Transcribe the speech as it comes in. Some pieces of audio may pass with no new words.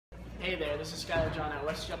Hey there, this is Skylar at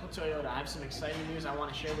Wesley Toyota. I have some exciting news I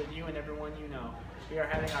want to share with you and everyone you know. We are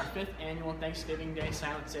having our 5th annual Thanksgiving Day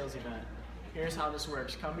silent sales event. Here's how this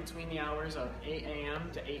works. Come between the hours of 8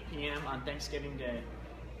 a.m. to 8 p.m. on Thanksgiving Day.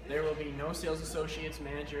 There will be no sales associates,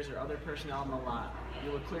 managers, or other personnel in the lot.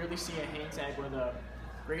 You will clearly see a hang tag with a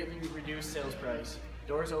greatly reduced sales price.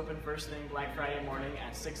 Doors open first thing Black Friday morning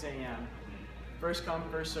at 6 a.m. First come,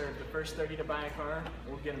 first served. The first 30 to buy a car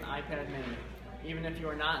will get an iPad mini. Even if you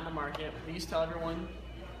are not in the market, please tell everyone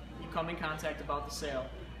you come in contact about the sale.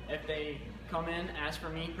 If they come in, ask for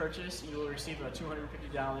me, purchase, you will receive a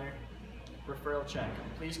 $250 referral check.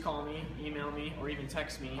 Please call me, email me, or even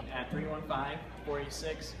text me at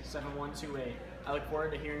 315-486-7128. I look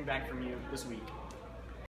forward to hearing back from you this week.